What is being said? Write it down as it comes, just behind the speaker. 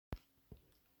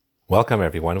Welcome,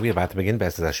 everyone. We're about to begin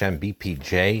B'ezras Hashem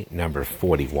BPJ number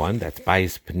 41. That's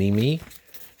Bais Pnimi,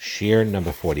 Shir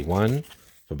number 41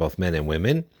 for both men and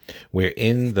women. We're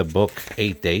in the book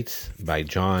 8 Dates by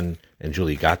John and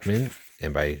Julie Gottman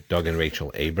and by Doug and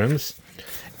Rachel Abrams.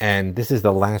 And this is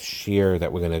the last Shir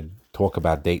that we're going to talk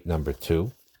about, date number 2,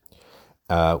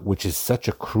 which is such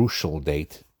a crucial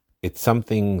date. It's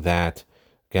something that,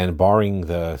 again, barring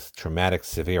the traumatic,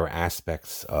 severe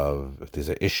aspects of if there's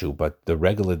an issue, but the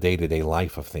regular day-to-day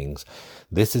life of things,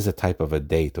 this is a type of a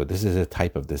date, or this is a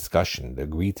type of discussion, to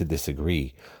agree to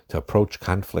disagree, to approach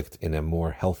conflict in a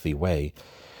more healthy way.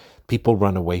 People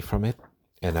run away from it,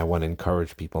 and I want to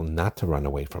encourage people not to run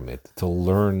away from it, to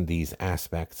learn these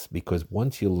aspects, because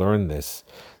once you learn this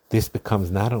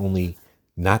becomes not only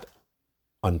not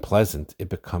unpleasant, it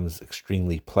becomes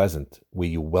extremely pleasant, where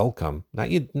you welcome,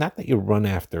 not that you run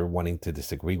after wanting to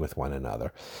disagree with one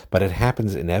another, but it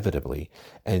happens inevitably,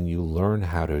 and you learn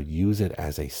how to use it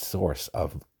as a source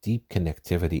of deep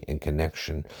connectivity and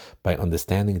connection by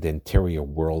understanding the interior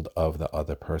world of the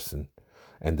other person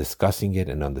and discussing it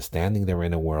and understanding their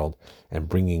inner world and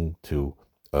bringing to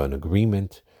an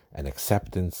agreement and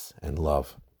acceptance and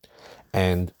love.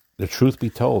 And the truth be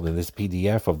told, in this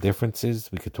PDF of differences,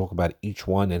 we could talk about each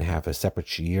one and have a separate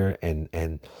shiur,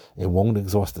 and it won't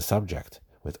exhaust the subject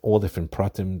with all different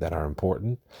pratim that are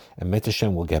important. And Met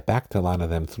Hashem will get back to a lot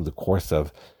of them through the course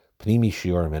of Pnimi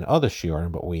Shiurim and other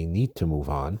shiurim, but we need to move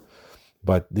on.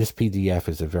 But this PDF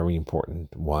is a very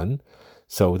important one.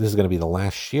 So this is going to be the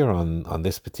last shiur on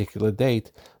this particular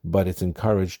date, but it's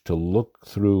encouraged to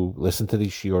listen to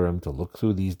these shiurim, to look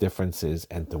through these differences,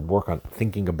 and to work on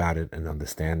thinking about it and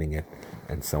understanding it,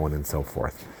 and so on and so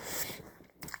forth.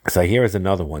 So here is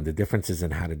another one, the differences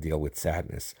in how to deal with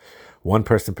sadness. One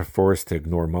person prefers to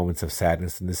ignore moments of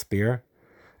sadness and despair,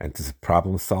 and to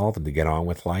problem solve and to get on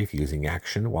with life using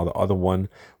action, while the other one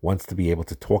wants to be able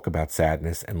to talk about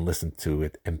sadness and listen to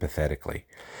it empathetically.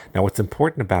 Now, what's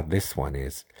important about this one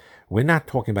is we're not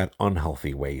talking about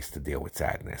unhealthy ways to deal with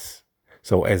sadness.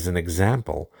 So as an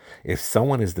example, if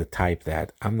someone is the type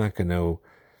that I'm not going to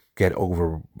get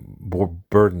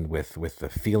overburdened with the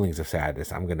feelings of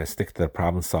sadness, I'm going to stick to the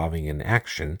problem solving and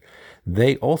action,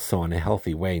 they also in a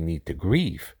healthy way need to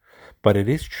grieve. But it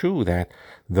is true that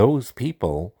those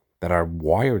people that are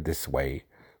wired this way,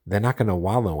 they're not going to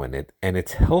wallow in it, and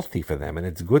it's healthy for them, and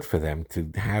it's good for them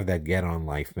to have that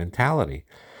get-on-life mentality.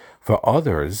 For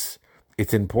others,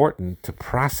 it's important to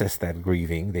process that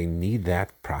grieving. They need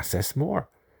that process more.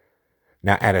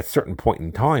 Now, at a certain point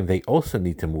in time, they also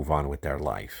need to move on with their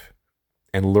life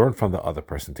and learn from the other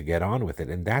person to get on with it.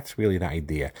 And that's really the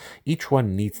idea. Each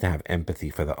one needs to have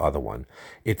empathy for the other one.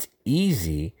 It's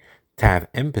easy to have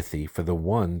empathy for the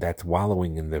one that's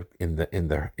wallowing in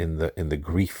the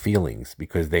grief feelings,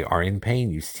 because they are in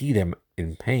pain. You see them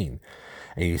in pain,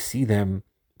 and you see them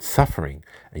suffering,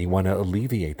 and you want to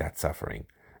alleviate that suffering,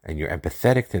 and you're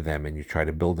empathetic to them, and you try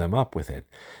to build them up with it.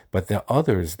 But the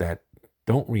others that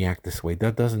don't react this way,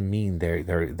 that doesn't mean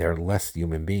they're less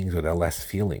human beings or they're less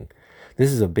feeling.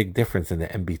 This is a big difference in the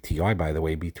MBTI, by the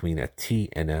way, between a T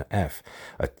and a F.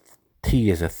 A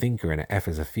T is a thinker and an F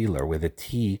is a feeler, where the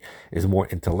T is more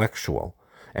intellectual.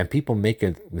 And people make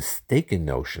a mistaken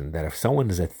notion that if someone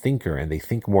is a thinker and they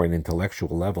think more in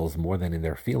intellectual levels more than in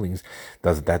their feelings,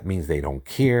 that means they don't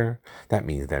care? That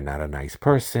means they're not a nice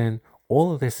person?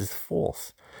 All of this is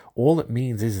false. All it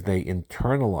means is they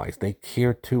internalize, they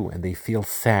care too, and they feel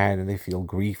sad, and they feel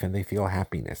grief, and they feel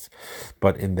happiness.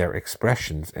 But in their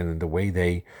expressions and in the way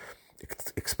they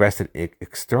express it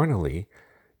externally,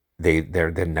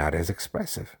 they're not as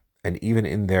expressive. And even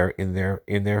in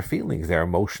their feelings, their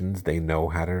emotions, they know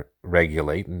how to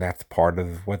regulate, and that's part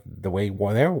of the way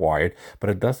they're wired.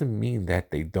 But it doesn't mean that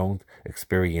they don't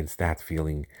experience that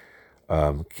feeling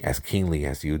as keenly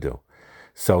as you do.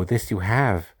 So this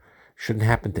shouldn't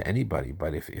happen to anybody.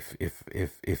 But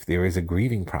if there is a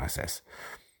grieving process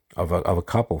of a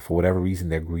couple, for whatever reason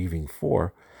they're grieving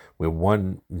for, where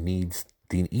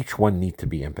each one needs to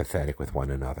be empathetic with one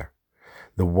another.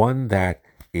 The one that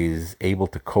is able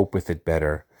to cope with it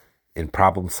better and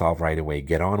problem solve right away,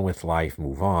 get on with life,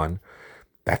 move on,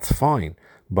 that's fine.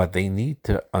 But they need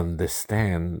to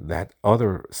understand that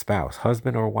other spouse,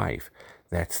 husband or wife,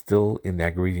 that's still in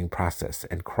that grieving process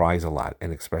and cries a lot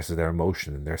and expresses their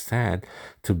emotion and they're sad,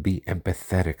 to be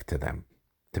empathetic to them.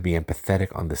 To be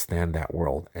empathetic, understand that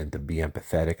world, and to be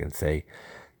empathetic and say,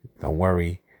 don't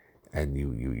worry, and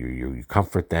you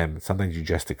comfort them. Sometimes you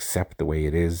just accept the way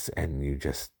it is, and you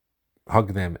just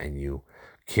hug them, and you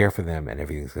care for them, and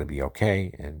everything's going to be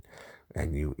okay,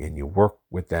 and you work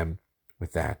with them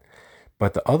with that.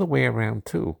 But the other way around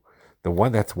too, The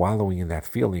one that's wallowing in that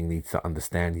feeling needs to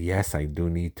understand, yes, I do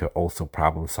need to also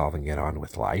problem solve and get on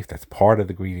with life. That's part of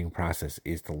the grieving process,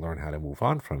 is to learn how to move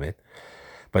on from it,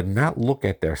 but not look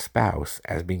at their spouse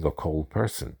as being a cold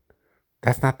person.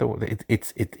 That's not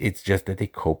it's just that they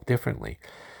cope differently.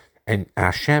 And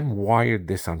Hashem wired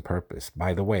this on purpose.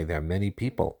 By the way, there are many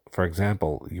people. For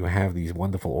example, you have these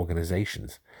wonderful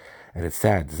organizations, and it's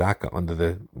sad. Zaka,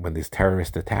 when these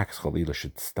terrorist attacks, Chalila,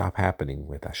 should stop happening.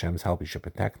 With Hashem's help, He should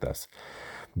protect us.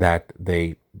 That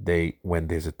they when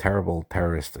there's a terrible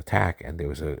terrorist attack and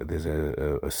there's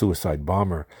a suicide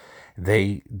bomber,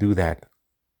 they do that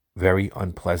very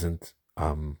unpleasant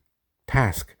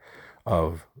task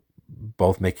of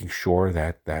both making sure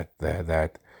that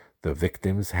the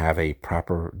victims have a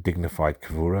proper, dignified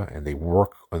kavura, and they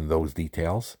work on those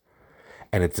details.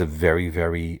 And it's a very,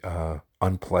 very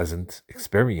unpleasant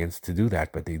experience to do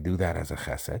that, but they do that as a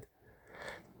chesed.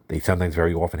 They sometimes,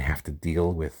 very often, have to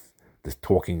deal with this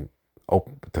talking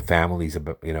to families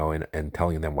about, and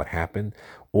telling them what happened.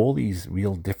 All these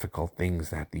real difficult things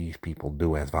that these people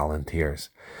do as volunteers.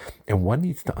 And one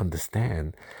needs to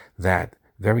understand that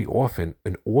very often,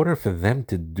 in order for them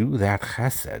to do that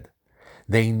chesed,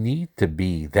 they need to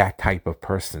be that type of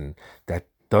person that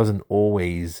doesn't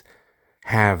always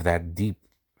have that deep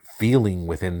feeling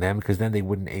within them, because then they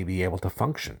wouldn't be able to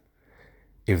function.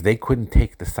 If they couldn't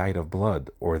take the sight of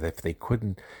blood, or if they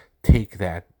couldn't take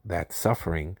that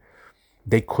suffering,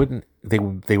 they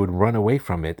would run away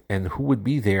from it. And who would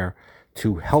be there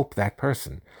to help that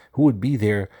person? Who would be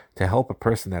there to help a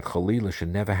person that Chalila should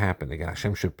never happen? Again,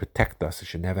 Hashem should protect us. It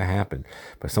should never happen.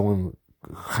 But someone,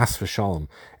 chas v'shalom,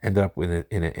 ended up in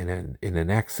an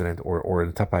accident or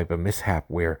in some type of mishap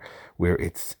where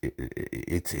it's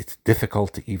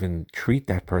difficult to even treat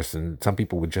that person. Some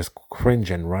people would just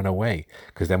cringe and run away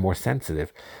because they're more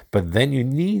sensitive. But then you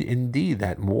need indeed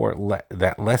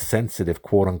that less sensitive,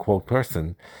 quote unquote,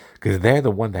 person, because they're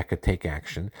the one that could take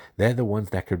action. They're the ones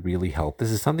that could really help.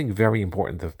 This is something very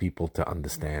important for people to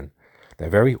understand. That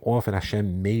very often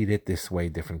Hashem made it this way,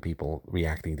 different people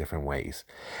reacting different ways.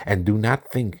 And do not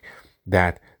think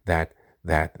that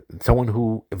someone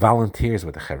who volunteers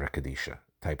with the Chevra Kadisha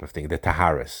type of thing, the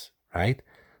Taharis, right?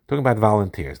 Talking about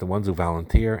volunteers, the ones who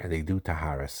volunteer and they do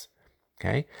Taharis,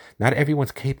 okay? Not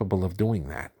everyone's capable of doing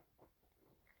that.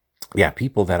 Yeah,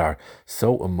 people that are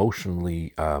so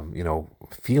emotionally,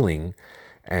 feeling,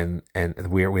 and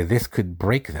where this could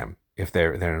break them. If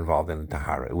they're involved in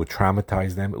Tahara, it would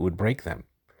traumatize them, it would break them.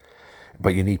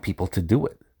 But you need people to do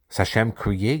it. So Hashem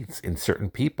creates in certain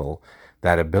people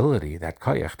that ability, that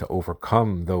koyach, to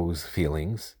overcome those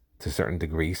feelings to a certain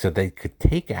degree, so they could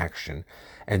take action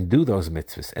and do those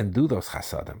mitzvahs and do those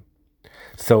chasadim.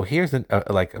 So here's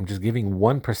I'm just giving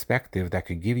one perspective that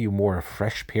could give you more a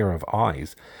fresh pair of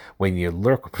eyes when you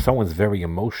look. Someone's very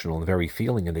emotional and very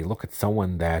feeling, and they look at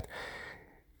someone that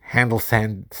handle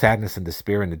sadness and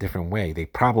despair in a different way. They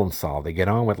problem solve. They get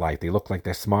on with life. They look like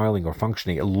they're smiling or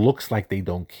functioning. It looks like they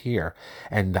don't care.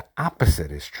 And the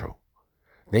opposite is true.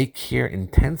 They care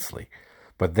intensely.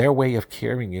 But their way of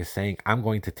caring is saying, I'm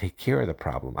going to take care of the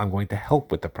problem. I'm going to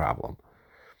help with the problem.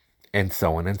 And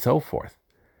so on and so forth.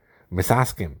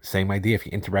 Misaskim, same idea. If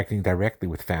you're interacting directly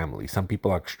with family, some people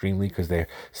are extremely, because they're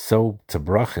so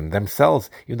tzabruchen themselves,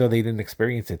 even though they didn't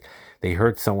experience it. They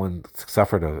heard someone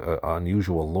suffered an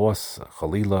unusual loss,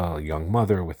 Khalila, a young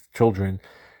mother with children,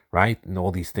 right? And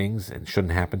all these things, and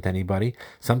shouldn't happen to anybody.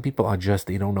 Some people are just,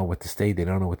 they don't know what to say. They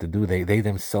don't know what to do. They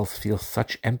themselves feel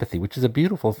such empathy, which is a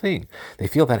beautiful thing. They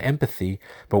feel that empathy,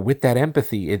 but with that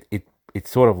empathy, it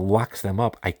sort of locks them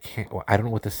up. I don't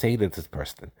know what to say to this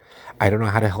person. I don't know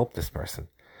how to help this person.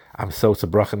 I'm so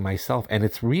sabrachin myself. And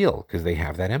it's real because they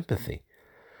have that empathy.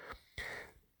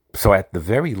 So at the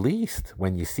very least,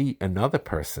 when you see another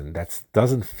person that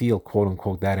doesn't feel, quote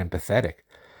unquote, that empathetic,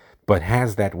 but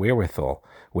has that wherewithal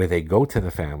where they go to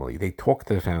the family, they talk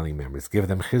to the family members, give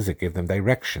them chizuk, give them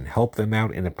direction, help them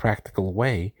out in a practical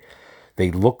way,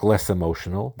 they look less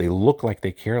emotional, they look like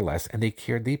they care less, and they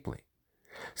care deeply.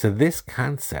 So this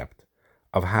concept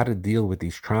of how to deal with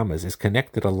these traumas is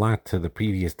connected a lot to the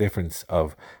previous difference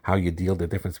of how you deal the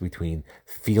difference between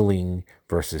feeling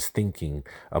versus thinking,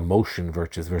 emotion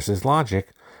versus logic,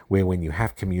 where when you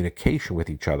have communication with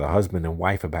each other, husband and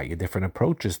wife, about your different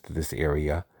approaches to this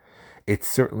area, it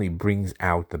certainly brings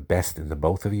out the best in the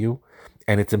both of you.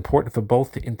 And it's important for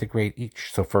both to integrate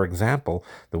each. So, for example,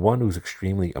 the one who's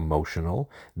extremely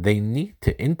emotional, they need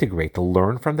to integrate, to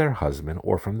learn from their husband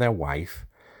or from their wife.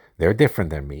 They're different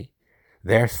than me.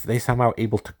 They somehow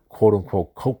able to, quote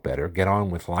unquote, cope better, get on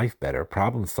with life better,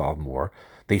 problem solve more.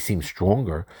 They seem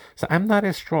stronger. So I'm not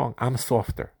as strong. I'm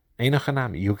softer.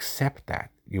 You accept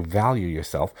that. You value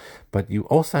yourself, but you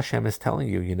also, Hashem is telling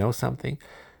you, you know something?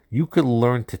 You could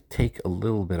learn to take a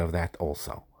little bit of that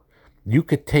also. You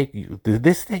could take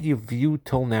this that you viewed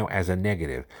till now as a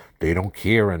negative. They don't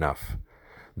care enough.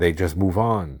 They just move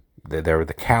on. They're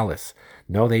the callous.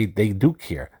 No, they do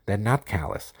care. They're not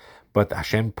callous. But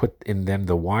Hashem put in them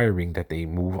the wiring that they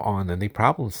move on and they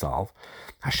problem solve.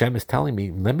 Hashem is telling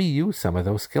me, let me use some of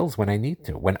those skills when I need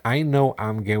to. When I know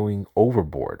I'm going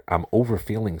overboard, I'm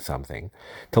overfeeling something,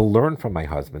 to learn from my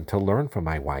husband, to learn from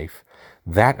my wife,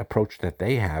 that approach that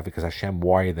they have, because Hashem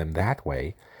wired them that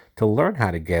way, to learn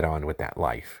how to get on with that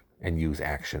life and use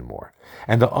action more.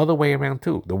 And the other way around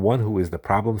too. The one who is the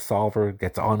problem solver,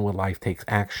 gets on with life, takes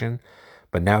action,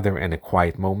 but now they're in a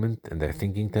quiet moment and they're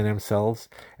thinking to themselves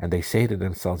and they say to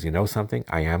themselves, you know something,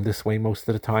 I am this way most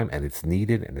of the time and it's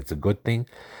needed and it's a good thing,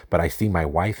 but I see my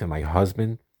wife and my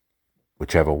husband,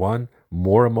 whichever one,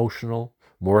 more emotional,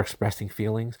 more expressing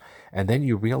feelings. And then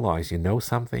you realize, you know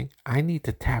something, I need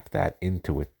to tap that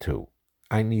into it too.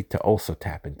 I need to also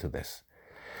tap into this.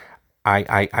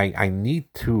 I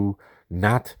need to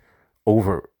not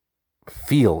over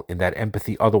feel in that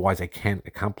empathy, otherwise I can't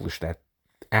accomplish that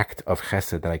act of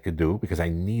chesed that I could do, because I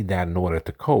need that in order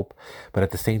to cope. But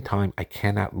at the same time, I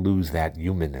cannot lose that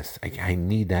humanness. I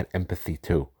need that empathy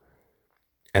too.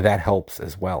 And that helps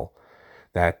as well.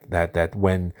 That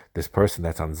when this person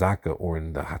that's on Zaka or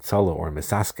in the Hatzalah or in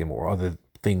Misaskim or other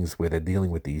things where they're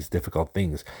dealing with these difficult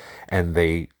things and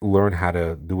they learn how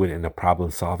to do it in a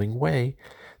problem-solving way,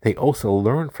 they also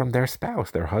learn from their spouse,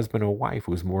 their husband or wife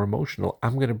who's more emotional.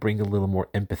 I'm going to bring a little more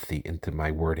empathy into my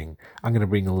wording. I'm going to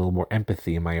bring a little more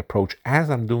empathy in my approach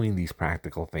as I'm doing these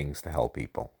practical things to help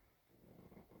people.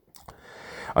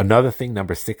 Another thing,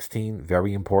 number 16,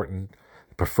 very important,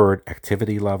 preferred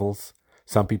activity levels.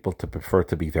 Some people prefer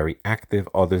to be very active.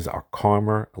 Others are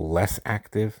calmer, less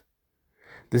active.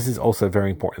 This is also a very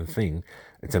important thing.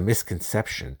 It's a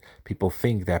misconception. People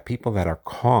think that people that are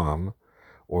calm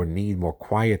or need more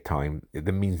quiet time, that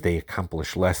means they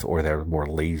accomplish less or they're more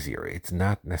lazier. It's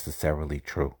not necessarily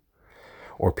true.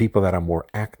 Or people that are more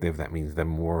active, that means they're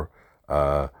more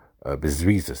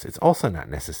bezrizos. It's also not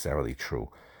necessarily true.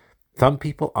 Some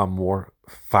people are more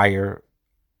fire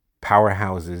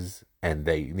powerhouses and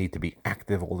they need to be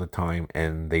active all the time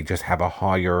and they just have a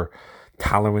higher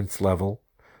tolerance level.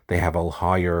 They have a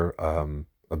higher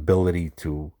ability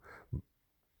to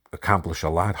accomplish a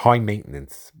lot. High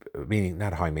maintenance, meaning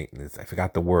not high maintenance, I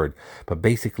forgot the word, but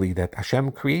basically that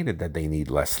Hashem created that they need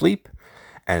less sleep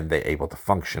and they're able to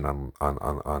function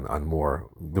on more,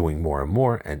 doing more and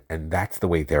more, and that's the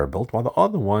way they're built, while the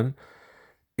other one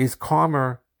is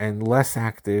calmer and less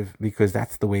active because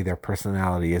that's the way their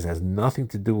personality is. It has nothing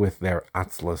to do with their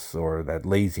atzlus or that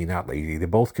lazy, not lazy. They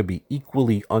both could be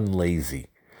equally unlazy.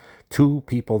 Two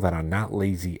people that are not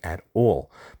lazy at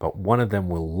all, but one of them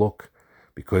will look,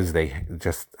 because they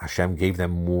just, Hashem gave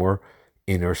them more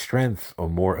inner strength or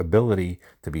more ability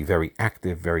to be very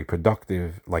active, very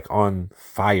productive, like on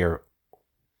fire,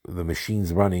 the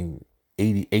machine's running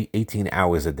 18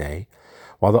 hours a day,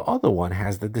 while the other one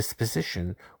has the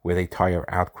disposition where they tire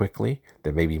out quickly.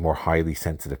 They may be more highly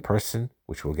sensitive person,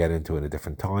 which we'll get into in a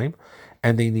different time,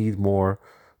 and they need more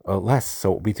less.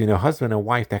 So between a husband and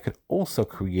wife, that could also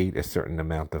create a certain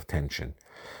amount of tension.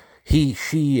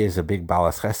 She is a big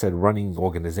balas chesed, running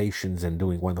organizations and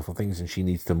doing wonderful things, and she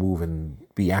needs to move and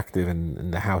be active in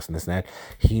the house and this and that.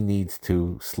 He needs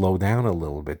to slow down a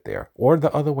little bit there, or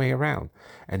the other way around,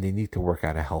 and they need to work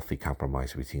out a healthy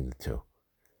compromise between the two.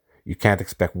 You can't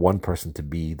expect one person to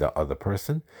be the other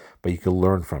person, but you can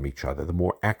learn from each other. The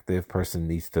more active person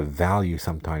needs to value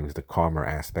sometimes the calmer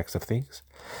aspects of things,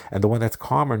 and the one that's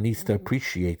calmer needs to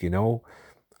appreciate,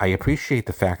 I appreciate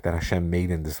the fact that Hashem made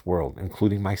in this world,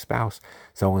 including my spouse,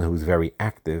 someone who's very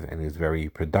active and is very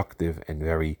productive and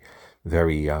very,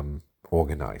 very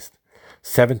organized.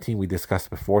 17 we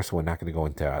discussed before, so we're not going to go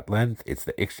into at length. It's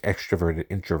the extroverted,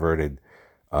 introverted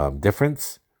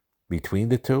difference between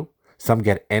the two. Some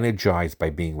get energized by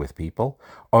being with people.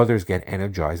 Others get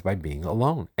energized by being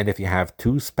alone. And if you have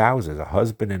two spouses, a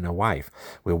husband and a wife,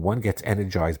 where one gets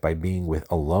energized by being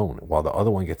with alone, while the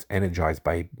other one gets energized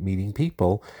by meeting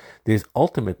people, there's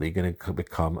ultimately going to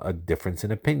become a difference in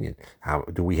opinion. How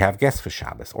do we have guests for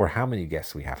Shabbos? Or how many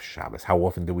guests we have for Shabbos? How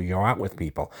often do we go out with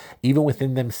people? Even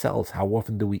within themselves, how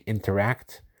often do we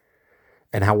interact?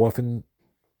 And how often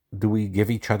do we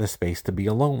give each other space to be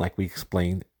alone, like we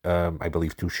explained, I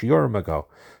believe, 2 shiurim ago.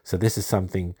 So this is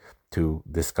something to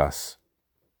discuss.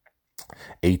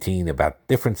 18, about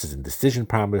differences in decision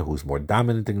power, who's more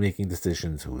dominant in making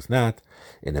decisions, who's not,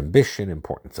 in ambition,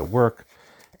 importance of work,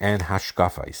 and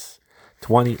hashkafais.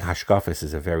 20 hashkafas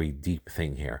is a very deep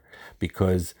thing here,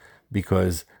 because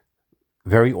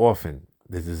very often,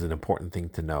 this is an important thing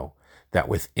to know, that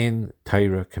within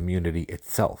Torah community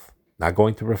itself, not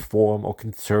going to reform or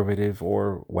conservative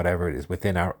or whatever it is,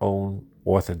 within our own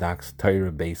Orthodox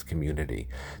Torah-based community,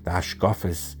 the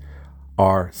hashkafas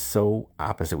are so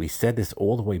opposite. We said this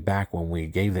all the way back when we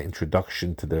gave the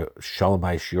introduction to the Shalom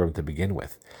Shiurim to begin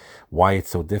with, why it's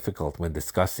so difficult when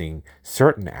discussing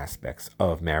certain aspects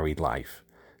of married life,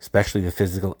 especially the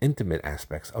physical, intimate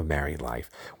aspects of married life,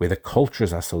 where the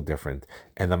cultures are so different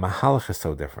and the mahalach is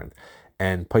so different,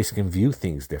 and poskim view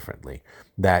things differently,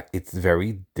 that it's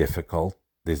very difficult.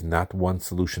 There's not one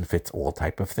solution fits all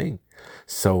type of thing.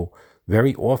 So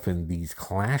very often these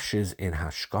clashes in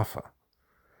hashkafa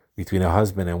between a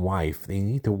husband and wife, they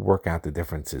need to work out the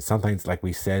differences. Sometimes, like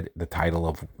we said, the title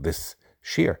of this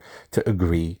shir, to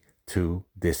agree to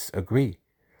disagree.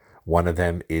 One of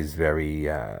them is very,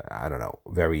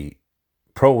 very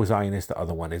pro-Zionist. The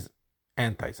other one is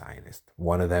anti-Zionist.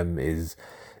 One of them is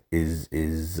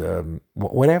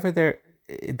whatever they're.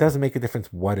 It doesn't make a difference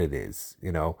what it is.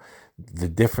 The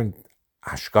different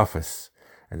hashkafas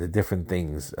and the different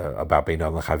things about bein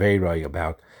adam l'chaveroi,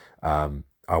 about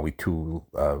are we too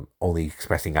only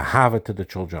expressing ahava to the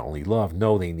children, only love?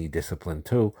 No, they need discipline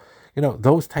too.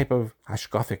 Those type of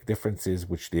hashkafic differences,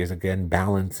 which there's again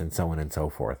balance and so on and so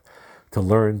forth. To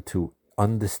learn to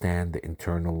understand the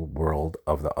internal world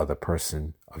of the other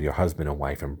person, of your husband and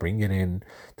wife, and bring it in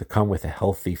to come with a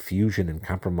healthy fusion and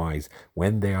compromise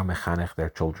when they are mechanech their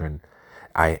children.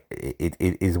 It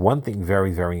is one thing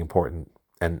very, very important,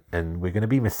 and we're going to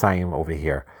be Messiahim over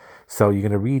here. So you're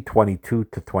going to read 22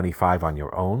 to 25 on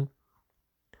your own,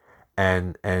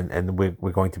 and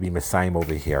we're going to be Messiahim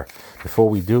over here. Before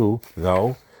we do,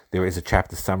 though, there is a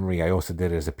chapter summary. I also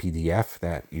did it as a PDF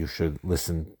that you should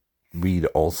read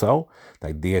also. The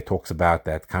idea talks about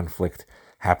that conflict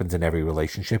happens in every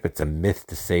relationship. It's a myth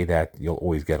to say that you'll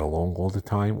always get along all the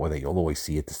time, or that you'll always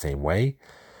see it the same way.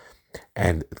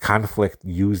 And conflict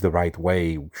used the right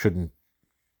way shouldn't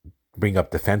bring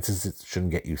up defenses. It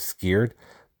shouldn't get you scared.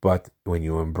 But when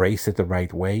you embrace it the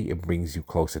right way, it brings you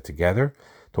closer together.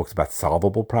 It talks about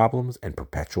solvable problems and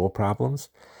perpetual problems.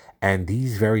 And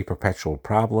these very perpetual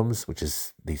problems, which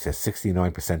is, he says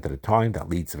 69% of the time, that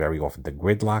leads very often to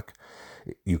gridlock.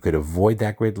 You could avoid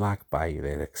that gridlock by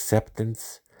the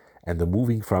acceptance and the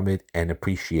moving from it and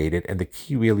appreciate it. And the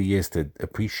key really is to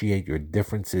appreciate your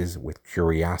differences with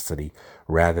curiosity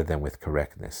rather than with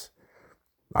correctness.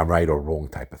 I'm right or wrong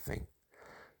type of thing.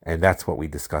 And that's what we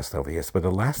discussed over here. But the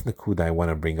last nakuda I want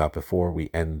to bring up before we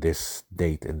end this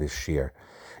date in this shir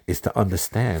is to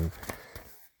understand,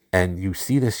 and you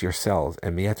see this yourselves,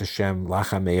 and Miyat Hashem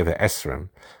Lachamei Esrim,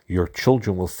 your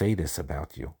children will say this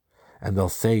about you. And they'll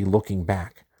say, looking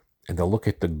back, and they'll look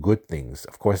at the good things.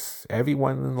 Of course,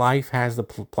 everyone in life has the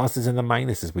pluses and the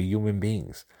minuses. We're human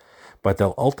beings. But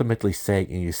they'll ultimately say,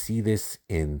 and you see this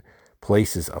in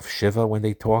places of Shiva when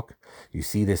they talk. You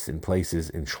see this in places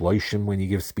in Shloishim when you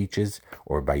give speeches,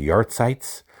 or by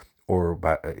Yartzites, or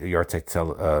by Yartzites,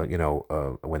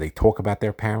 when they talk about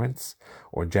their parents,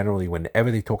 or generally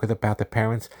whenever they talk about their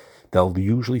parents, they'll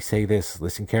usually say this,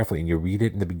 listen carefully, and you read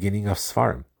it in the beginning of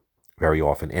Sfarim very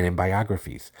often, and in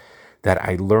biographies, that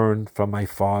I learned from my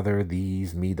father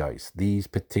these midas, these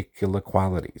particular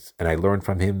qualities, and I learned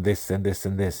from him this and this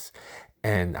and this.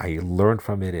 And I learned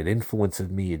from it. It influenced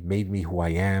me. It made me who I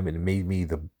am. And it made me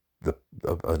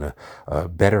a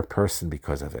better person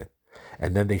because of it.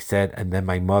 And then they said, and then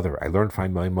my mother, I learned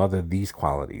from my mother these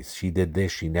qualities. She did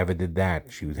this. She never did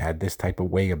that. She had this type of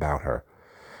way about her.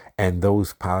 And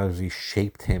those qualities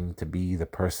shaped him to be the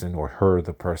person, or her,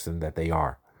 the person that they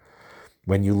are.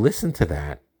 When you listen to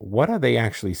that, what are they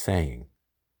actually saying?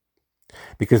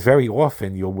 Because very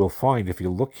often you will find, if you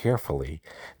look carefully,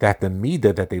 that the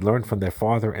midah that they learned from their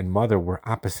father and mother were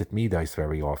opposite midas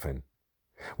very often,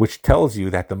 which tells you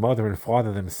that the mother and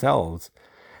father themselves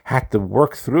had to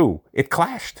work through. It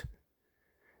clashed.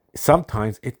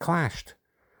 Sometimes it clashed.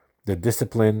 The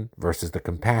discipline versus the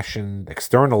compassion, the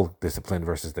external discipline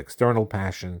versus the external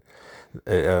passion,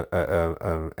 and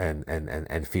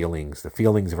feelings. The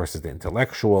feelings versus the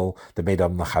intellectual, the bein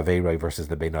adam l'chaveroi versus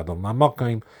the bein adam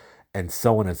l'makom, and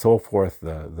so on and so forth.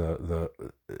 The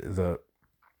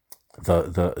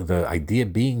idea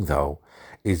being, though,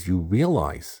 is you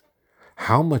realize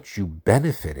how much you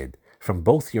benefited from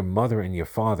both your mother and your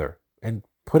father, and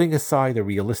putting aside the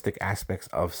realistic aspects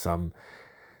of some,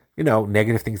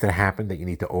 negative things that happen that you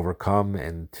need to overcome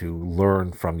and to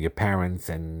learn from your parents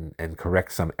and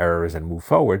correct some errors and move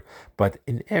forward. But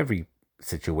in every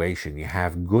situation, you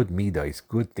have good midas,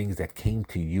 good things that came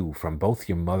to you from both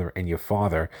your mother and your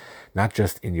father, not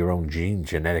just in your own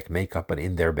genetic makeup, but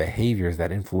in their behaviors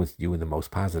that influenced you in the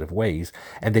most positive ways.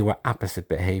 And they were opposite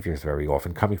behaviors very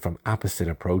often, coming from opposite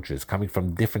approaches, coming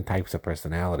from different types of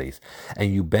personalities.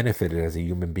 And you benefited as a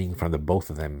human being from the both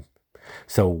of them.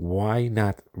 So why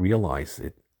not realize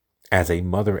it as a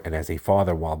mother and as a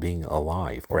father while being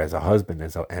alive, or as a husband,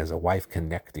 as a wife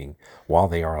connecting while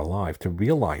they are alive, to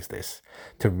realize this,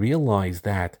 to realize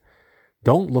that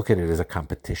don't look at it as a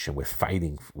competition with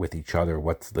fighting with each other.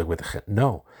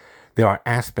 No, there are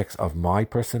aspects of my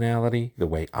personality, the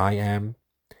way I am,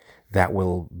 that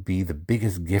will be the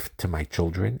biggest gift to my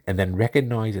children, and then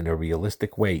recognize in a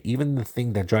realistic way, even the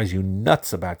thing that drives you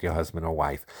nuts about your husband or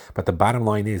wife. But the bottom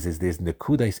line is there's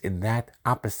nekudas in that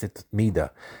opposite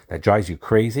midah that drives you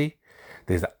crazy.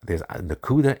 There's a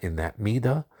nekuda in that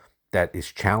midah that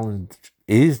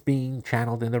is being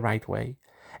channeled in the right way,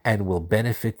 and will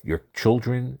benefit your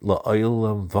children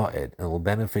la'olam va'ed, and will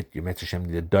benefit your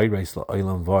Metzashem the dairais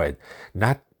la'olam va'ed.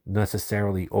 Not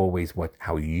necessarily always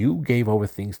how you gave over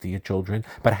things to your children,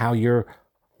 but how your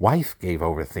wife gave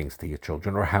over things to your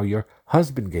children, or how your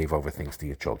husband gave over things to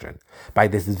your children. By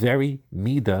this very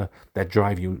midah that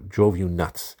drove you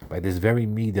nuts, by this very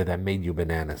midah that made you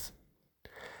bananas.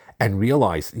 And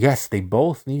realize, yes, they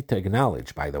both need to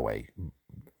acknowledge, by the way,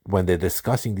 when they're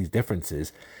discussing these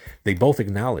differences, they both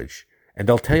acknowledge, and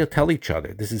they'll tell each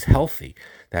other, this is healthy,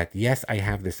 that yes, I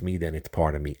have this midah and it's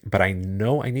part of me, but I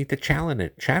know I need to channel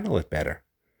it better.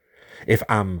 If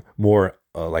I'm more,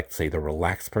 like say, the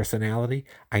relaxed personality,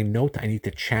 I know I need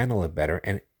to channel it better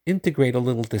and integrate a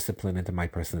little discipline into my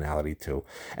personality too.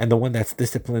 And the one that's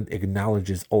disciplined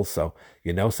acknowledges also,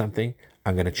 you know something,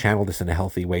 I'm going to channel this in a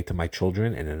healthy way to my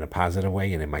children and in a positive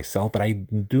way and in myself, but I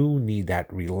do need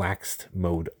that relaxed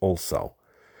mode also.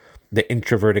 The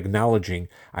introvert acknowledging,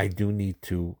 I do need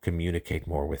to communicate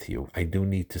more with you. I do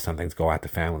need to sometimes go out to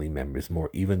family members more,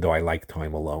 even though I like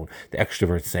time alone. The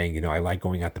extrovert saying, I like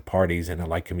going out to parties and I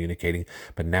like communicating,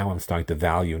 but now I'm starting to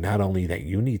value not only that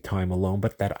you need time alone,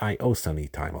 but that I also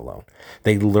need time alone.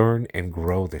 They learn and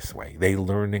grow this way.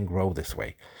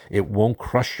 It won't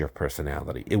crush your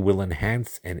personality. It will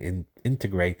enhance and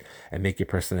integrate and make your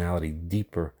personality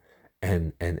deeper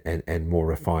and more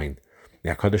refined.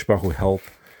 Now, Kadosh Baruch Hu help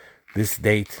this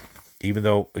date, even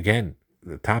though, again,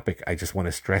 the topic, I just want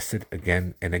to stress it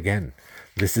again and again.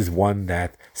 This is one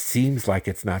that seems like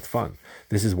it's not fun.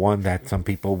 This is one that some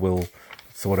people will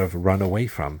sort of run away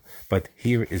from. But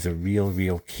here is a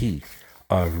real key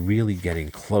of really getting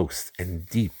close and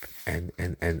deep.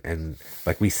 And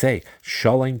like we say,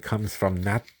 Shalom comes from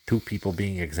not two people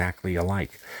being exactly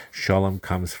alike. Shalom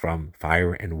comes from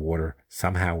fire and water,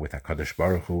 somehow with HaKadosh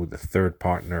Baruch Hu, the third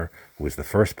partner, who is the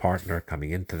first partner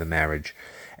coming into the marriage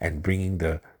and bringing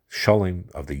the Shalom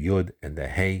of the Yud and the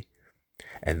Hey.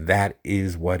 And that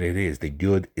is what it is. The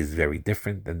Yud is very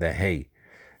different than the Hey,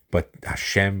 but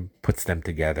Hashem puts them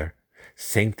together.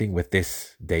 Same thing with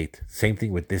this date. Same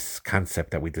thing with this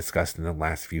concept that we discussed in the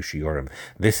last few shiurim.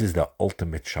 This is the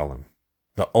ultimate shalom.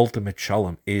 The ultimate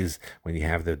shalom is when you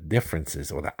have the differences,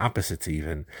 or the opposites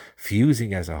even,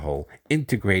 fusing as a whole,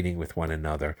 integrating with one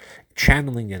another,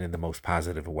 channeling it in the most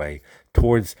positive way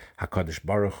towards HaKadosh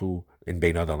Baruch Hu in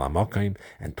Bein Adam LaMakom,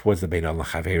 and towards the Bein Adam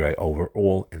LaChaverei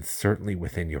overall, and certainly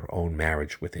within your own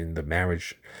marriage, within the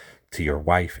marriage to your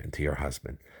wife and to your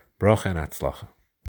husband. Bracha and Atzlacha.